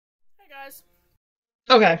Guys.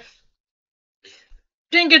 Okay.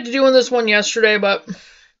 Didn't get to doing this one yesterday, but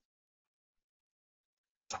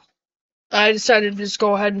I decided to just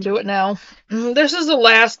go ahead and do it now. This is the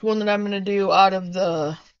last one that I'm going to do out of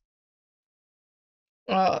the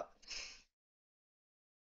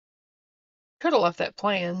could have left that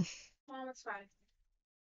playing. Well, that's fine.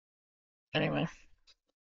 Anyway.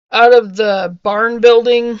 Out of the barn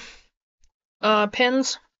building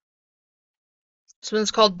pins. This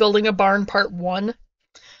one's called Building a Barn Part 1.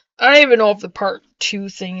 I don't even know if the Part 2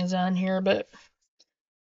 thing is on here, but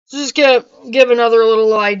just give another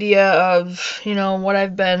little idea of, you know, what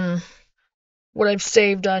I've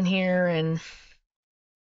saved on here, and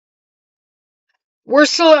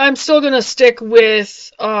I'm still gonna stick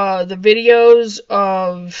with the videos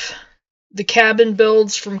of the cabin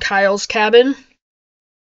builds from Kyle's Cabin.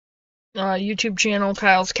 YouTube channel,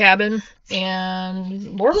 Kyle's Cabin,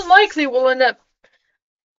 and more than likely we'll end up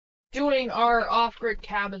doing our off-grid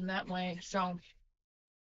cabin that way, so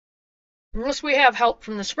unless we have help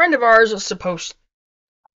from this friend of ours that's supposed to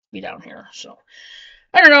be down here, so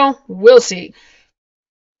I don't know, we'll see.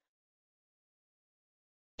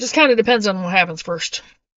 Just kind of depends on what happens first.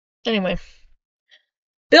 Anyway,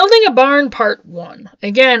 Building a Barn Part 1.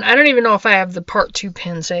 Again, I don't even know if I have the Part 2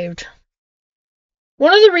 pin saved.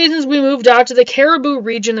 One of the reasons we moved out to the Cariboo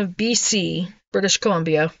region of BC, British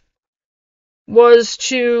Columbia, was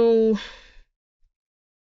to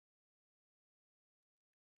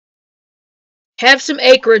have some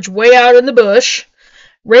acreage way out in the bush,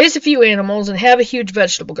 raise a few animals, and have a huge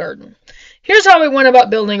vegetable garden. Here's how we went about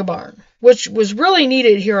building a barn, which was really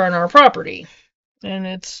needed here on our property, and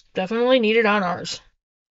it's definitely needed on ours.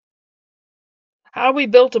 How we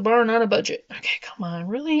built a barn on a budget. Okay, come on,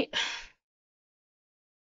 really?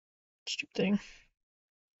 Stupid thing.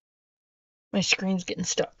 My screen's getting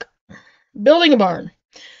stuck. Building a barn.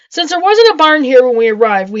 Since there wasn't a barn here when we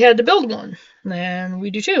arrived, we had to build one. And we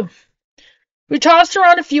do too. We tossed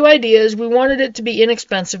around a few ideas. We wanted it to be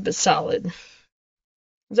inexpensive but solid.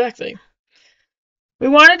 Exactly. We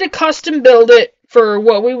wanted to custom build it for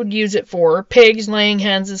what we would use it for. Pigs, laying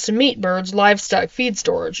hens, and some meat birds, livestock, feed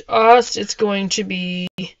storage. Us, it's going to be...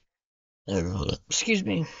 Excuse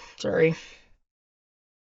me. Sorry.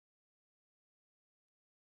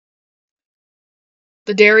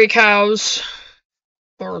 The dairy cows,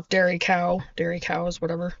 or dairy cows,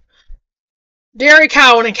 whatever. Dairy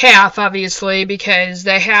cow and a calf, obviously, because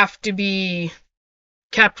they have to be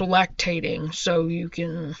kept lactating so you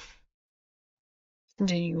can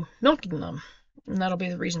continue milking them. And that'll be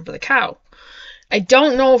the reason for the cow. I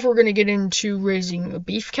don't know if we're going to get into raising a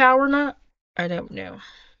beef cow or not. I don't know.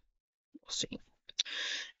 We'll see.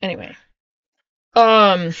 Anyway.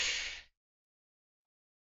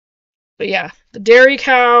 But yeah, the dairy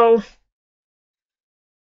cow,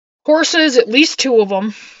 horses, at least 2 of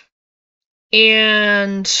them,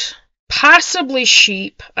 and possibly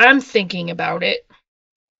sheep. I'm thinking about it.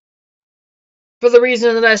 For the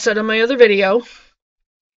reason that I said in my other video.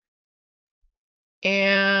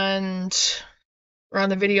 And or on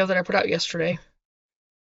the video that I put out yesterday.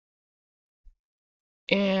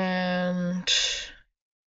 And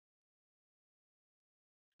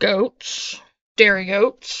goats, dairy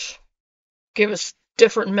goats. Give us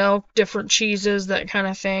different milk, different cheeses, that kind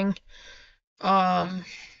of thing.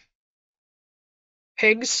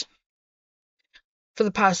 Pigs. For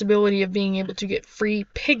the possibility of being able to get free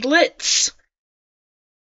piglets.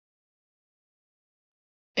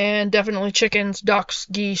 And definitely chickens, ducks,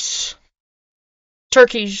 geese,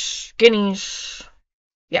 turkeys, guineas.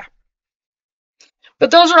 Yeah.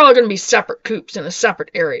 But those are all going to be separate coops in a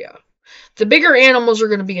separate area. The bigger animals are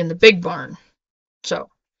going to be in the big barn. So,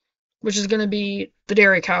 which is going to be the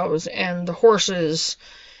dairy cows and the horses.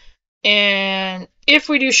 And if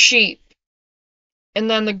we do sheep, and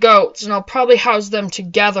then the goats, and I'll probably house them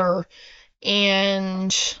together,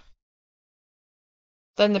 and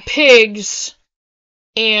then the pigs,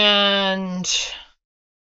 and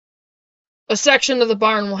a section of the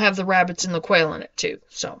barn will have the rabbits and the quail in it too.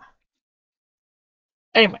 So,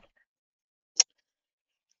 anyway.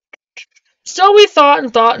 So we thought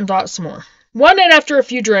and thought and thought some more. One night after a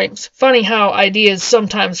few drinks, funny how ideas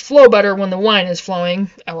sometimes flow better when the wine is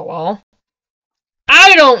flowing, lol.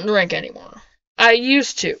 I don't drink anymore. I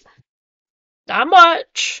used to. Not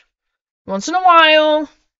much. Once in a while.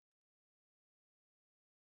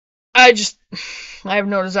 I have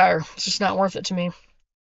no desire. It's just not worth it to me.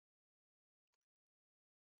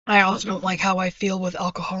 I also don't like how I feel with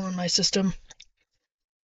alcohol in my system.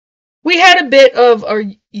 We had a bit of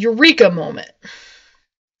a eureka moment.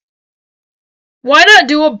 Why not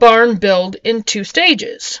do a barn build in 2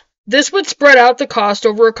 stages? This would spread out the cost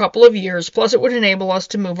over a couple of years, plus it would enable us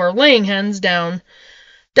to move our laying hens down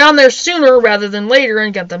there sooner rather than later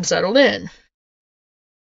and get them settled in.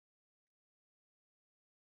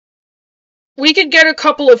 We could get a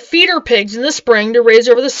couple of feeder pigs in the spring to raise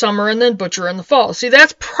over the summer and then butcher in the fall. See,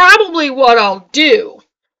 that's probably what I'll do.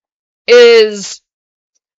 Is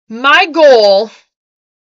my goal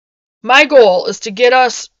is to get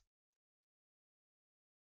us.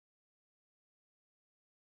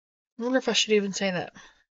 I wonder if I should even say that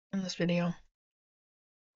in this video.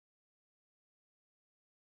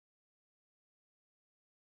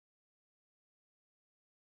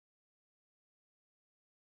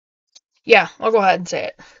 Yeah, I'll go ahead and say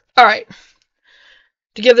it. All right.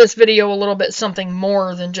 To give this video a little bit something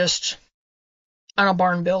more than just on a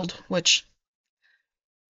barn build, which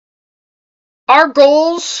our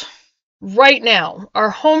goals right now,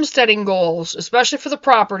 our homesteading goals, especially for the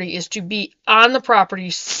property, is to be on the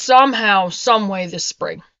property somehow, some way this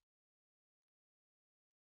spring.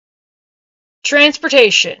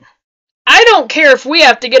 Transportation. I don't care if we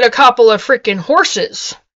have to get a couple of freaking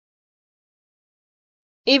horses.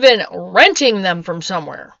 Even renting them from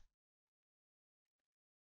somewhere.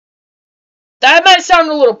 That might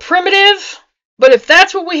sound a little primitive, but if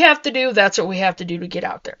that's what we have to do, that's what we have to do to get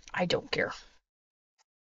out there. I don't care.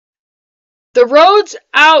 The roads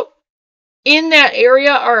out in that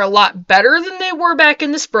area are a lot better than they were back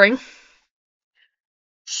in the spring.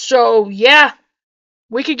 So, yeah,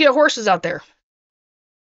 we could get horses out there.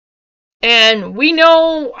 And we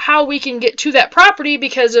know how we can get to that property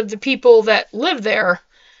because of the people that live there,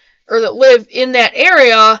 or that live in that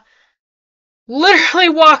area, literally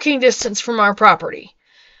walking distance from our property.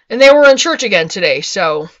 And they were in church again today,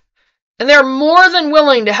 so, and they're more than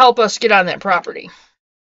willing to help us get on that property.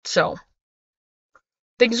 So,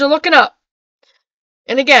 things are looking up.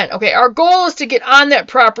 And again, okay, our goal is to get on that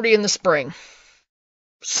property in the spring.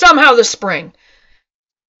 Somehow this spring.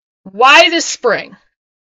 Why this spring?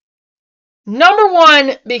 Number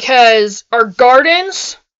one, because our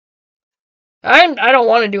gardens, I don't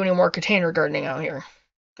want to do any more container gardening out here.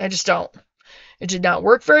 I just don't. It did not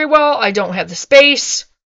work very well. I don't have the space.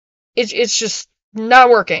 It's just not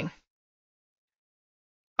working.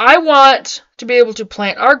 I want to be able to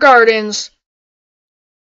plant our gardens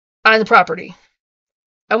on the property.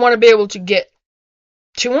 I want to be able to get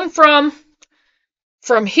to and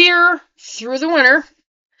from here through the winter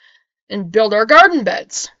and build our garden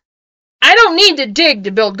beds. I don't need to dig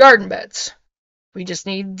to build garden beds. We just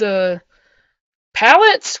need the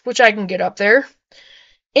pallets, which I can get up there,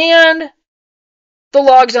 and the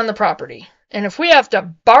logs on the property. And if we have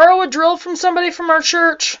to borrow a drill from somebody from our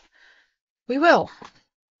church, we will.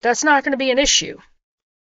 That's not going to be an issue.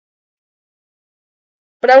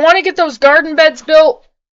 But I want to get those garden beds built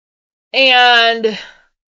and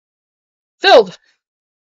filled.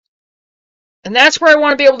 And that's where I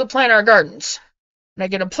want to be able to plant our gardens. When I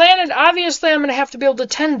get them planted, obviously I'm going to have to be able to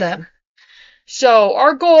tend them. So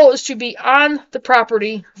our goal is to be on the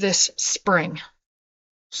property this spring.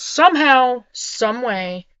 Somehow, some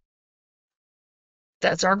way,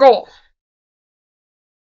 that's our goal.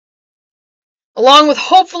 Along with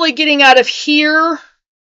hopefully getting out of here,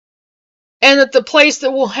 and that the place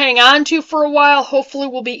that we'll hang on to for a while hopefully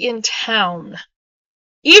will be in town.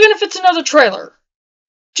 Even if it's another trailer.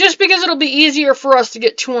 Just because it'll be easier for us to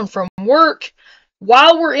get to and from work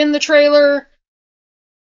while we're in the trailer.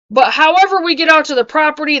 But however we get out to the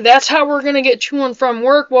property, that's how we're going to get to and from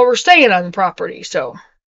work while we're staying on the property. So,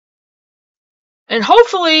 and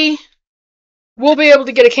hopefully we'll be able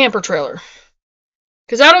to get a camper trailer.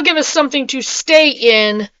 Because that'll give us something to stay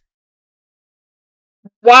in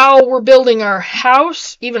while we're building our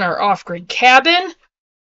house, even our off-grid cabin.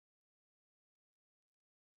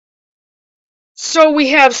 So we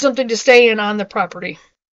have something to stay in on the property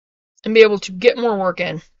and be able to get more work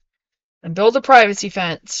in and build a privacy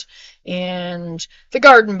fence and the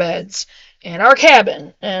garden beds and our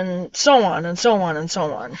cabin and so on and so on and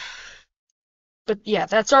so on. But yeah,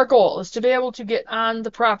 that's our goal, is to be able to get on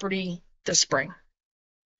the property this spring.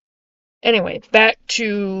 Anyway, back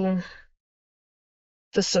to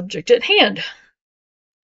the subject at hand.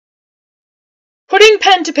 Putting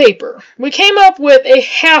pen to paper, we came up with a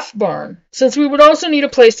half barn, since we would also need a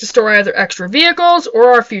place to store either extra vehicles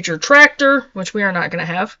or our future tractor, which we are not going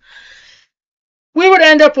to have. We would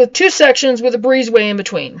end up with 2 sections with a breezeway in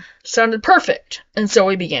between. Sounded perfect, and so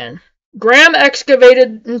we began. Graham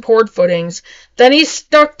excavated and poured footings, then he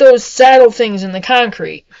stuck those saddle things in the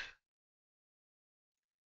concrete.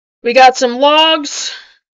 We got some logs.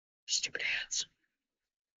 Stupid hands.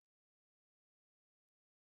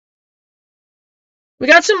 We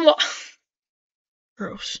got some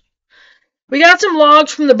gross. We got some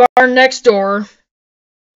logs from the barn next door,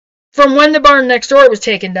 from when the barn next door was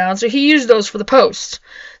taken down, so he used those for the posts.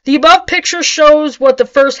 The above picture shows what the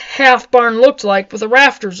first half barn looked like with the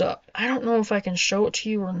rafters up. I don't know if I can show it to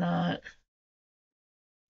you or not.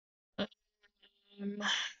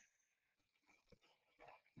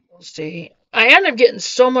 Let's see. I end up getting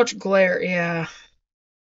so much glare. Yeah.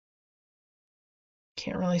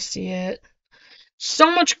 Can't really see it.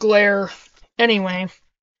 So much glare. Anyway.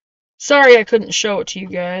 Sorry I couldn't show it to you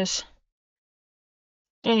guys.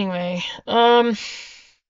 Anyway,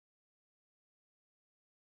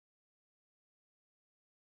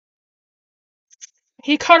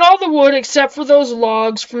 he cut all the wood except for those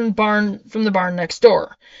logs from the barn next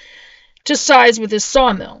door to size with his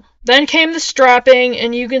sawmill. Then came the strapping,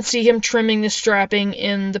 and you can see him trimming the strapping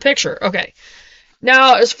in the picture. Okay.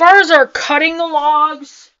 Now, as far as our cutting the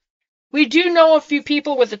logs, we do know a few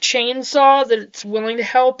people with a chainsaw that it's willing to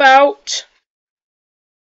help out.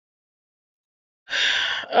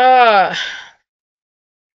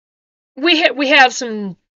 We have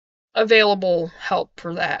some available help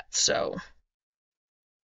for that, so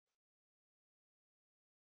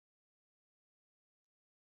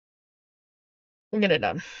we'll get it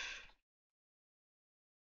done.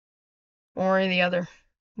 Or the other.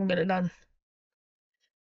 We'll get it done.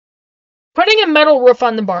 Putting a metal roof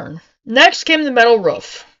on the barn. Next came the metal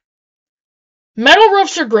roof. Metal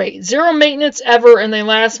roofs are great. Zero maintenance ever, and they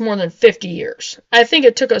last more than 50 years. I think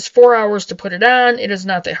it took us 4 hours to put it on. It is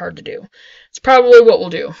not that hard to do. It's probably what we'll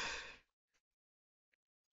do.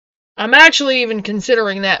 I'm actually even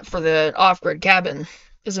considering that for the off-grid cabin,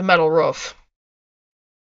 is a metal roof.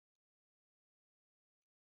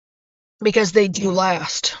 Because they do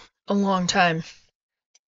last a long time.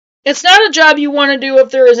 It's not a job you want to do if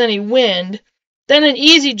there is any wind. Then an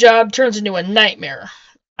easy job turns into a nightmare.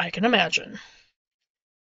 I can imagine.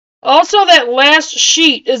 Also, that last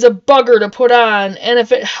sheet is a bugger to put on, and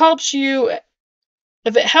it helps if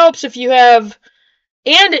you have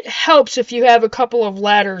a couple of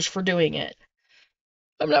ladders for doing it.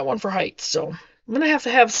 I'm not one for heights, so I'm going to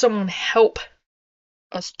have someone help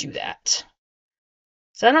us do that.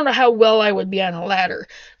 So I don't know how well I would be on a ladder.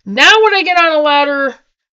 Now when I get on a ladder,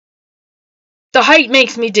 the height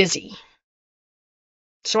makes me dizzy.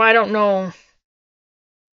 So I don't know.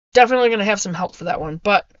 Definitely going to have some help for that one.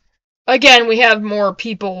 But again, we have more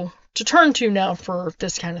people to turn to now for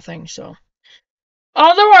this kind of thing. So,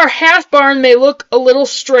 although our half barn may look a little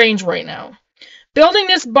strange right now, building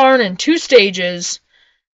this barn in 2 stages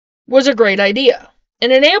was a great idea.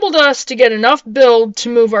 It enabled us to get enough build to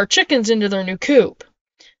move our chickens into their new coop.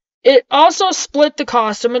 It also split the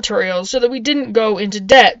cost of materials so that we didn't go into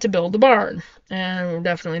debt to build the barn. And we're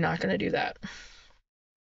definitely not going to do that.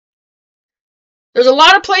 There's a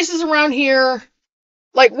lot of places around here,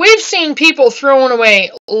 like we've seen people throwing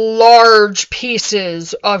away large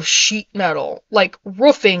pieces of sheet metal, like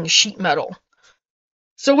roofing sheet metal.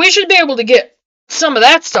 So we should be able to get some of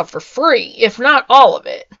that stuff for free, if not all of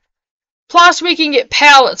it. Plus, we can get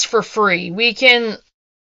pallets for free. We can,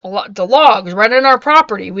 the logs right on our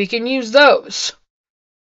property, we can use those.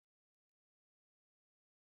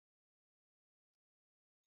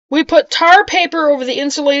 We put tar paper over the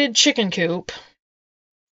insulated chicken coop.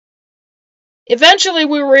 Eventually,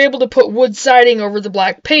 we were able to put wood siding over the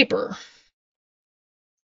black paper.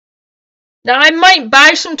 Now, I might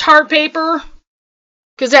buy some tar paper,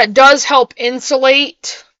 because that does help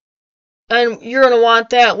insulate. And you're going to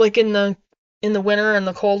want that like in the winter and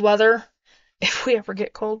the cold weather. If we ever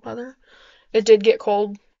get cold weather. It did get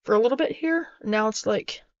cold for a little bit here. Now it's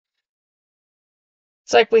like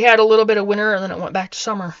we had a little bit of winter and then it went back to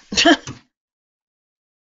summer.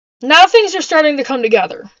 Now things are starting to come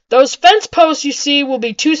together. Those fence posts you see will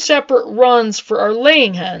be 2 separate runs for our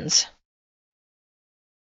laying hens.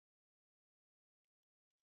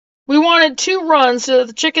 We wanted 2 runs so that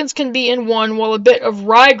the chickens can be in one while a bit of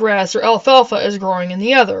ryegrass or alfalfa is growing in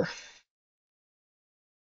the other.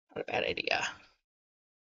 Not a bad idea.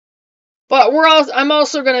 But I'm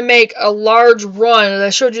also going to make a large run.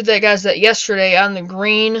 I showed you that yesterday on the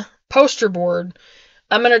green poster board.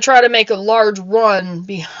 I'm going to try to make a large run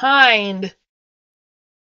behind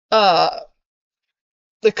the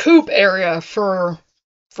coop area for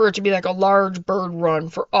it to be like a large bird run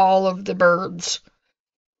for all of the birds.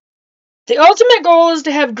 The ultimate goal is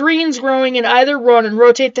to have greens growing in either run and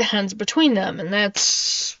rotate the hens between them, and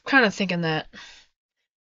that's kind of thinking that.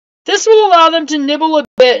 This will allow them to nibble a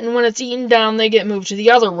bit, and when it's eaten down, they get moved to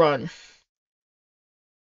the other run.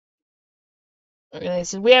 Okay,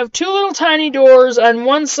 so we have 2 little tiny doors on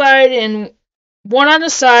one side, and one on the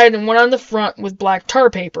side and one on the front with black tar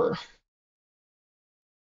paper.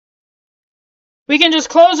 We can just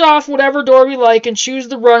close off whatever door we like and choose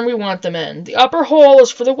the run we want them in. The upper hole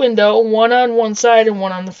is for the window, one on one side and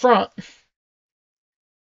one on the front.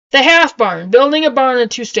 The half barn. Building a barn in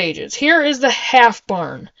 2 stages. Here is the half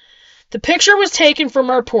barn. The picture was taken from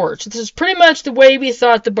our porch. This is pretty much the way we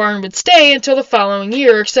thought the barn would stay until the following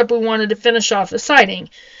year, except we wanted to finish off the siding.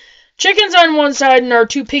 Chickens on one side and our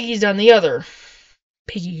 2 piggies on the other.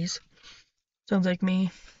 Piggies. Sounds like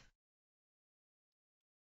me.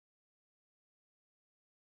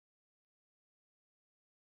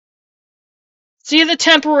 See the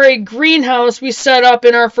temporary greenhouse we set up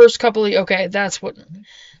in our first couple of... Okay, that's what...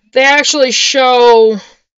 They actually show...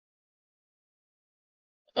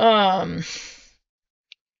 like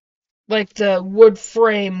the wood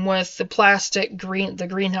frame with the the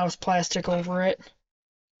greenhouse plastic over it.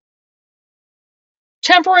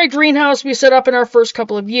 Temporary greenhouse we set up in our first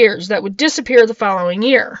couple of years that would disappear the following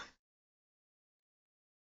year,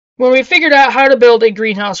 when we figured out how to build a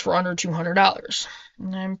greenhouse for under $200.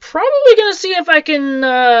 And I'm probably going to see if I can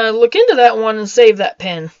look into that one and save that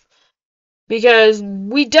pin, because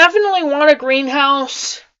we definitely want a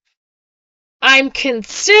greenhouse. I'm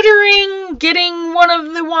considering getting one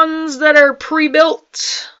of the ones that are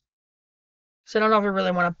pre-built. So I don't know if I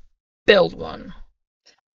really want to build one.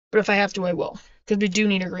 But if I have to, I will. Because we do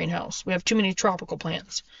need a greenhouse. We have too many tropical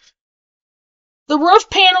plants. The roof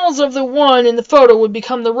panels of the one in the photo would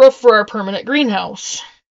become the roof for our permanent greenhouse.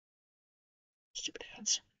 Stupid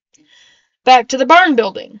ads. Back to the barn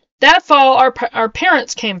building. That fall, our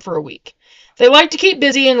parents came for a week. They like to keep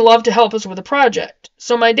busy and love to help us with a project.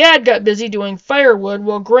 So my dad got busy doing firewood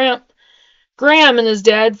while Graham and his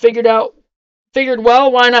dad figured,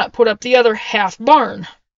 well, why not put up the other half barn?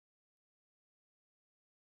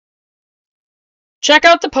 Check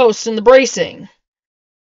out the posts and the bracing.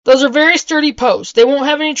 Those are very sturdy posts. They won't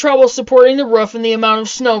have any trouble supporting the roof and the amount of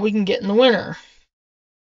snow we can get in the winter.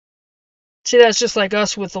 See, that's just like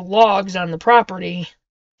us with the logs on the property.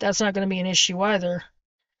 That's not going to be an issue either.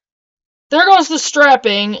 There goes the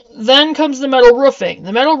strapping, then comes the metal roofing.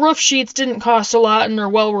 The metal roof sheets didn't cost a lot and are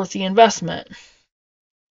well worth the investment.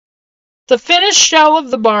 The finished shell of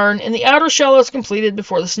the barn and the outer shell is completed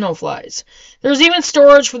before the snow flies. There's even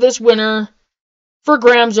storage for this winter for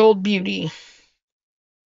Graham's old beauty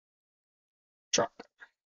truck.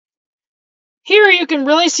 Here you can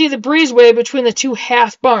really see the breezeway between the 2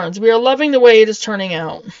 half barns. We are loving the way it is turning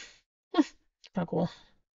out. Kind of cool.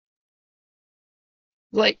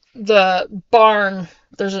 Like the barn,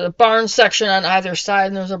 there's a barn section on either side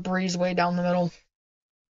and there's a breezeway down the middle.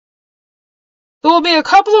 There will be a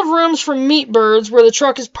couple of rooms for meat birds where the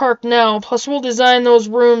truck is parked now, plus we'll design those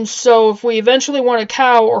rooms so if we eventually want a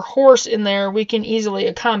cow or horse in there, we can easily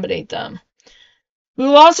accommodate them. We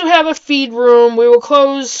will also have a feed room. We will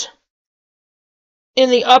close in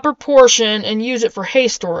the upper portion and use it for hay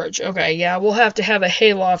storage. Okay, yeah, we'll have to have a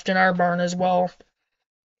hay loft in our barn as well.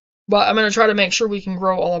 But I'm going to try to make sure we can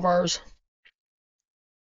grow all of ours.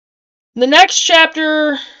 The next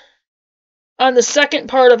chapter on the second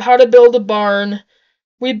part of how to build a barn,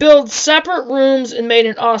 we build separate rooms and made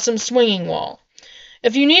an awesome swinging wall.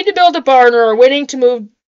 If you need to build a barn or are waiting to move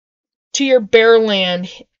to your bare land,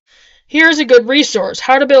 here's a good resource.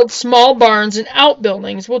 How to build small barns and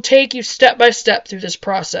outbuildings will take you step by step through this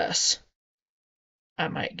process. I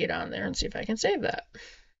might get on there and see if I can save that.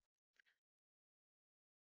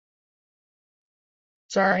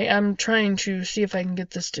 Sorry, I'm trying to see if I can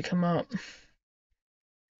get this to come up.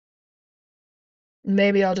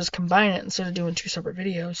 Maybe I'll just combine it instead of doing 2 separate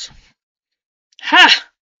videos. Ha!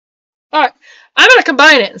 Alright, I'm going to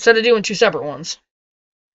combine it instead of doing 2 separate ones.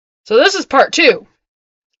 So this is part 2.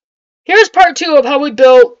 Here's part 2 of how we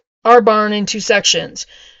built our barn in 2 sections.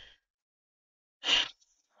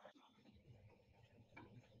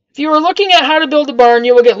 If you are looking at how to build a barn,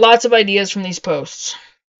 you will get lots of ideas from these posts.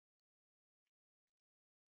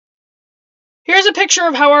 Here's a picture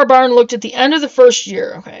of how our barn looked at the end of the first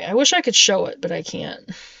year. Okay, I wish I could show it, but I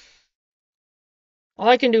can't. All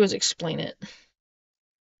I can do is explain it.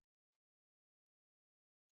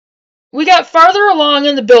 We got farther along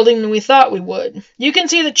in the building than we thought we would. You can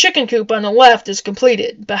see the chicken coop on the left is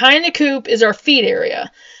completed. Behind the coop is our feed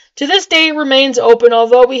area. To this day it remains open,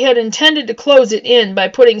 although we had intended to close it in by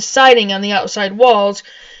putting siding on the outside walls.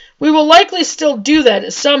 We will likely still do that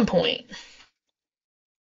at some point.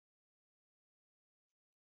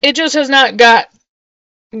 It just has not gotten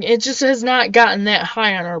that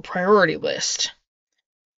high on our priority list.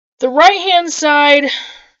 The right-hand side,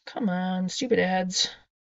 come on, stupid ads.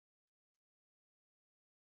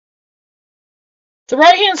 The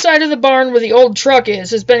right-hand side of the barn where the old truck is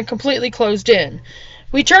has been completely closed in.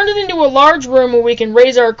 We turned it into a large room where we can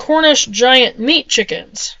raise our Cornish giant meat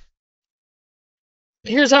chickens.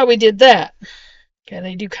 Here's how we did that. Okay,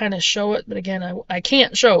 they do kind of show it, but again, I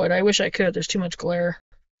can't show it. I wish I could. There's too much glare.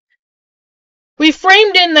 We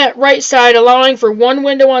framed in that right side, allowing for one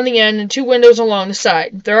window on the end and 2 windows along the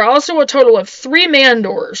side. There are also a total of 3 man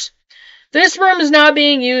doors. This room is now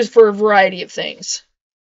being used for a variety of things.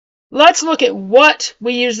 Let's look at what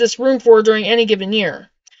we use this room for during any given year.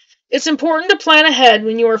 It's important to plan ahead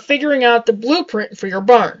when you are figuring out the blueprint for your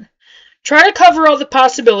barn. Try to cover all the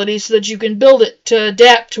possibilities so that you can build it to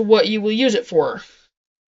adapt to what you will use it for.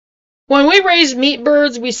 When we raise meat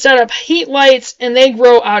birds, we set up heat lights and they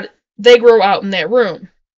grow out in that room.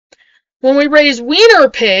 When we raise wiener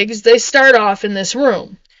pigs, they start off in this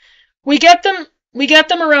room. We get them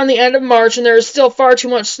around the end of March, and there is still far too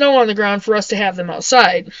much snow on the ground for us to have them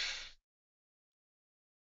outside.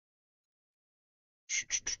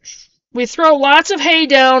 We throw lots of hay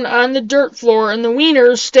down on the dirt floor, and the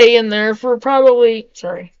wieners stay in there for probably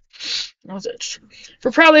 4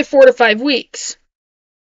 to 5 weeks.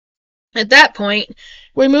 At that point,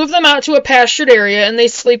 we move them out to a pastured area, and they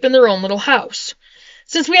sleep in their own little house.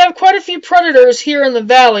 Since we have quite a few predators here in the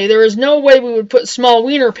valley, there is no way we would put small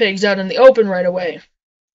wiener pigs out in the open right away.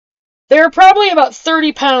 They are probably about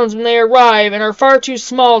 30 pounds when they arrive and are far too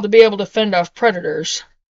small to be able to fend off predators.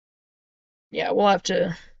 Yeah, we'll have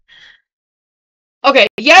to... Okay,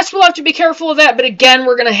 yes, we'll have to be careful of that, but again,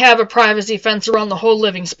 we're going to have a privacy fence around the whole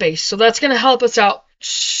living space, so that's going to help us out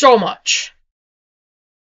so much.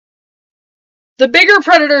 The bigger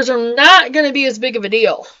predators are not going to be as big of a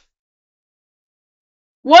deal.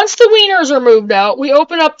 Once the wieners are moved out, we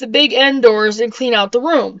open up the big end doors and clean out the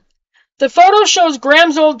room. The photo shows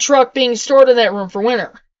Graham's old truck being stored in that room for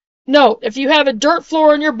winter. Note, if you have a dirt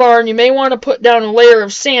floor in your barn, you may want to put down a layer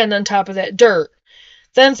of sand on top of that dirt.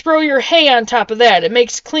 Then throw your hay on top of that. It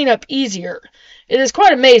makes cleanup easier. It is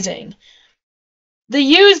quite amazing. The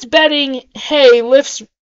used bedding hay lifts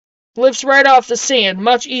right off the sand,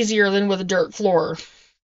 much easier than with a dirt floor.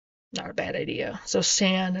 Not a bad idea. So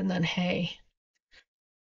sand and then hay.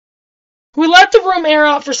 We let the room air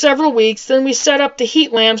out for several weeks, then we set up the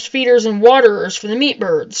heat lamps, feeders, and waterers for the meat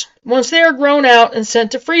birds. Once they are grown out and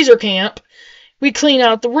sent to freezer camp, we clean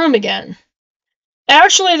out the room again.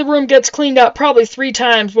 Actually, the room gets cleaned out probably 3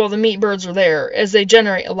 times while the meat birds are there, as they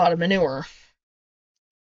generate a lot of manure.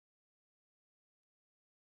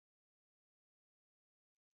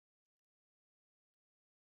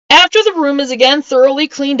 After the room is again thoroughly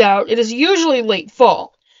cleaned out, it is usually late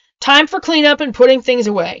fall. Time for cleanup and putting things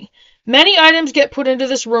away. Many items get put into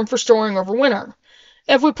this room for storing over winter.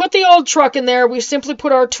 If we put the old truck in there, we simply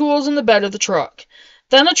put our tools in the bed of the truck.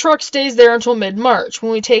 Then the truck stays there until mid-March,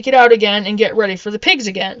 when we take it out again and get ready for the pigs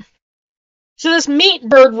again. So this meat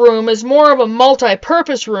bird room is more of a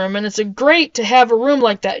multi-purpose room, and it's great to have a room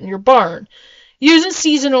like that in your barn. Use it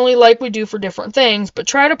seasonally like we do for different things, but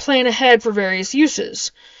try to plan ahead for various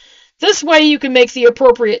uses. This way you can make the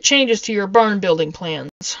appropriate changes to your barn building plans.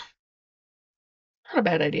 Not a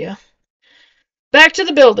bad idea. Back to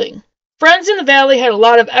the building. Friends in the valley had a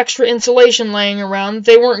lot of extra insulation laying around that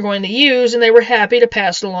they weren't going to use, and they were happy to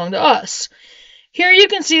pass it along to us. Here you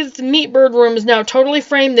can see that the meat bird room is now totally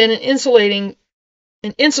framed in and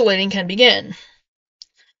insulating can begin.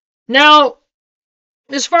 Now,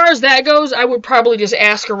 as far as that goes, I would probably just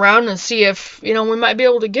ask around and see if, we might be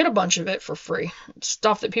able to get a bunch of it for free.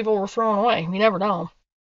 Stuff that people were throwing away. You never know.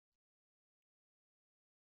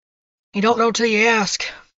 You don't know till you ask.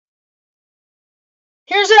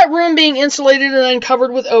 Here's that room being insulated and then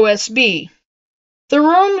covered with OSB.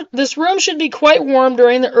 This room should be quite warm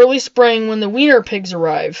during the early spring when the wiener pigs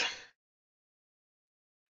arrive.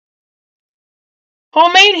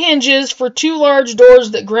 Homemade hinges for 2 large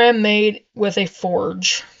doors that Graham made with a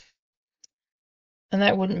forge. And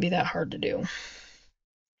that wouldn't be that hard to do.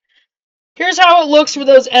 Here's how it looks with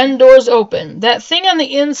those end doors open. That thing on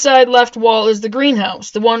the inside left wall is the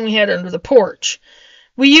greenhouse, the one we had under the porch.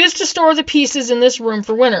 We used to store the pieces in this room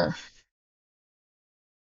for winter.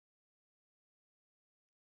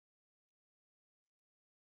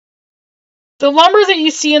 The lumber that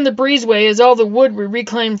you see in the breezeway is all the wood we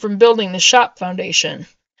reclaimed from building the shop foundation.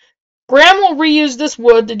 Graham will reuse this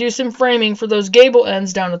wood to do some framing for those gable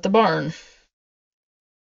ends down at the barn.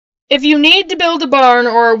 If you need to build a barn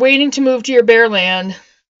or are waiting to move to your bare land,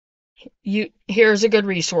 here's a good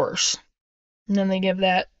resource. And then they give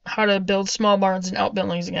that how to build small barns and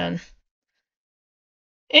outbuildings again.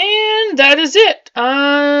 And that is it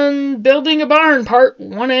on building a barn part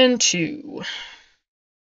 1 and 2.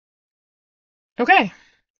 Okay,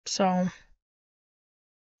 so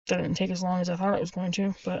that didn't take as long as I thought it was going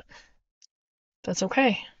to, but that's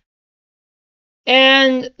okay.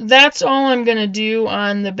 And that's all I'm going to do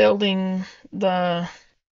on the building the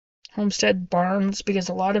homestead barns, because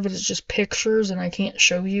a lot of it is just pictures and I can't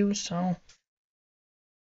show you, so.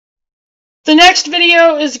 The next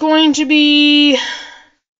video is going to be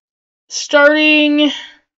starting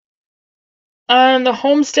on the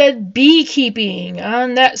homestead beekeeping,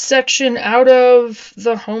 on that section out of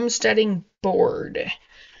the homesteading board.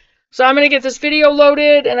 So I'm going to get this video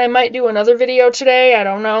loaded, and I might do another video today. I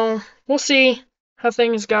don't know. We'll see how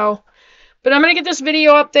things go. But I'm going to get this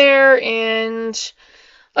video up there, and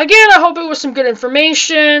again, I hope it was some good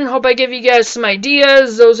information. Hope I give you guys some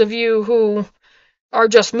ideas. Those of you who are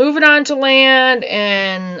just moving on to land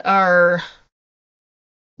and are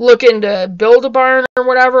looking to build a barn or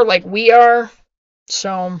whatever, like we are.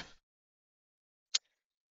 So,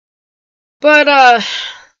 but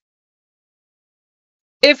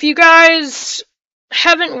if you guys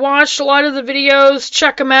haven't watched a lot of the videos,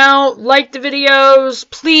 check them out, like the videos,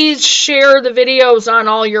 please share the videos on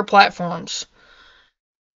all your platforms.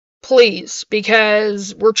 Please,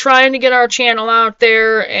 because we're trying to get our channel out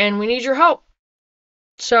there and we need your help.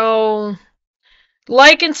 So,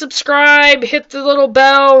 like and subscribe, hit the little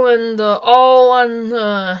bell and the all on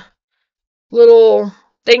the little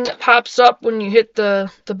thing that pops up when you hit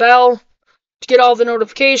the bell to get all the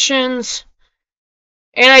notifications.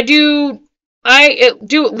 And I do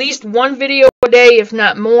at least one video a day, if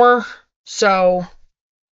not more. So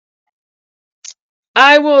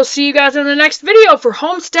I will see you guys in the next video for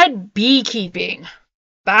homestead beekeeping.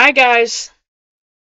 Bye, guys.